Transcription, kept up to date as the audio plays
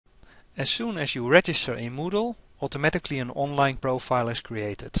As soon as you register in Moodle, automatically an online profile is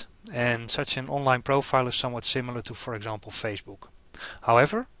created, and such an online profile is somewhat similar to, for example, Facebook.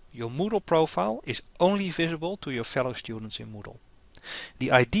 However, your Moodle profile is only visible to your fellow students in Moodle.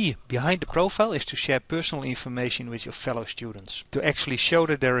 The idea behind the profile is to share personal information with your fellow students, to actually show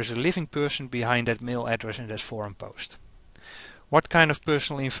that there is a living person behind that mail address and that forum post. What kind of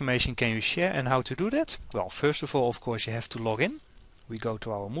personal information can you share and how to do that? Well, first of all, of course, you have to log in. We go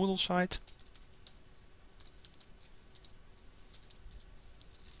to our Moodle site.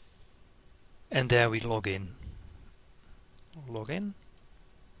 And there we log in.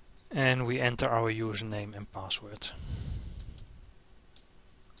 And we enter our username and password.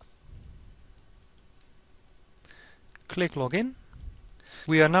 Click login.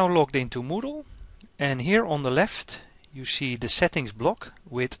 We are now logged into Moodle, and here on the left you see the settings block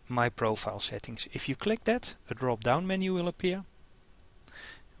with my profile settings. If you click that, a drop down menu will appear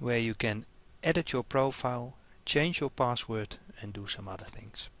where you can edit your profile, change your password and do some other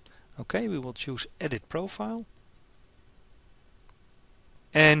things. Okay, we will choose edit profile,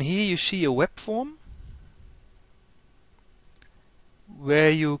 and here you see a web form where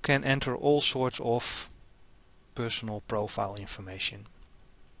you can enter all sorts of personal profile information.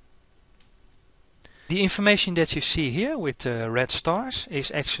 The information that you see here with the red stars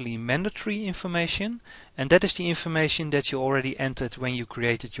is actually mandatory information, and that is the information that you already entered when you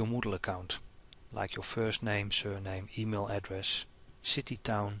created your Moodle account, like your first name, surname, email address, city,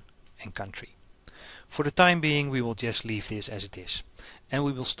 town and country. For the time being we will just leave this as it is, and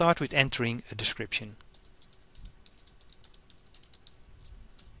we will start with entering a description.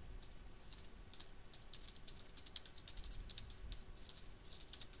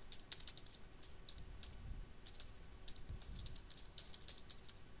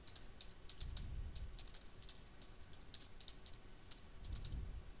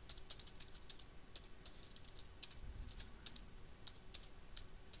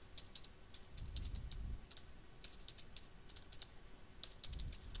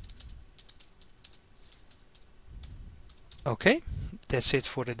 Okay, that's it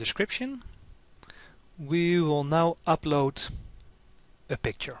for the description. We will now upload a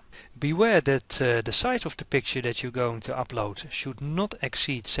picture. Beware that the size of the picture that you're going to upload should not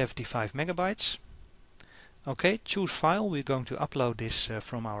exceed 75 megabytes. Okay, choose file. We're going to upload this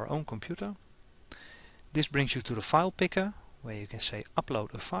from our own computer. This brings you to the file picker where you can say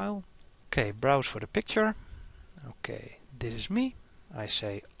upload a file. Okay, browse for the picture. Okay, this is me. I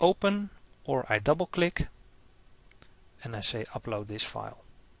say open, or I double click and I say upload this file.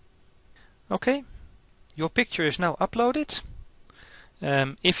 Okay, your picture is now uploaded.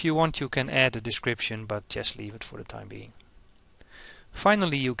 If you want, you can add a description, but just leave it for the time being.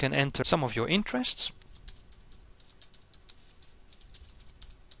 Finally, you can enter some of your interests.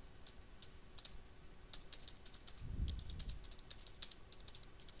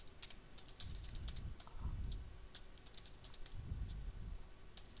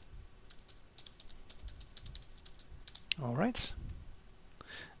 Alright.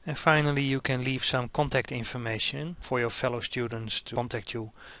 And finally you can leave some contact information for your fellow students to contact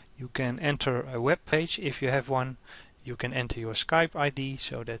you. You can enter a web page if you have one. You can enter your Skype ID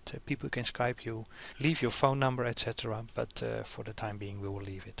so that people can Skype you. Leave your phone number, etc. But for the time being we will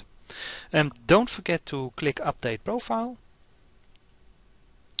leave it. Don't forget to click update profile.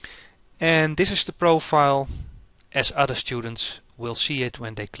 And this is the profile as other students will see it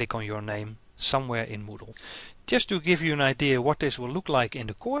when they click on your name somewhere in Moodle. Just to give you an idea what this will look like in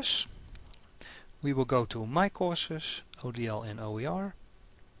the course, we will go to My Courses, ODL and OER,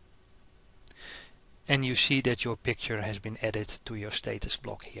 and you see that your picture has been added to your status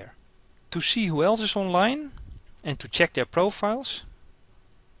block here. To see who else is online and to check their profiles,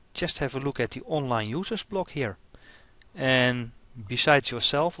 just have a look at the online users block here. And besides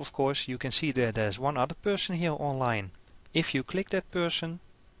yourself, of course, you can see that there's one other person here online. If you click that person,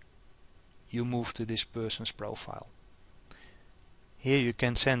 you move to this person's profile. Here you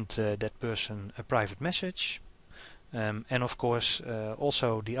can send that person a private message, and of course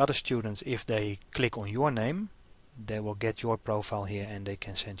also the other students, if they click on your name, they will get your profile here and they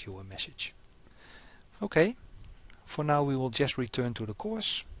can send you a message. Okay, for now we will just return to the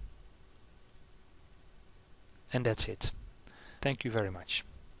course, and that's it. Thank you very much.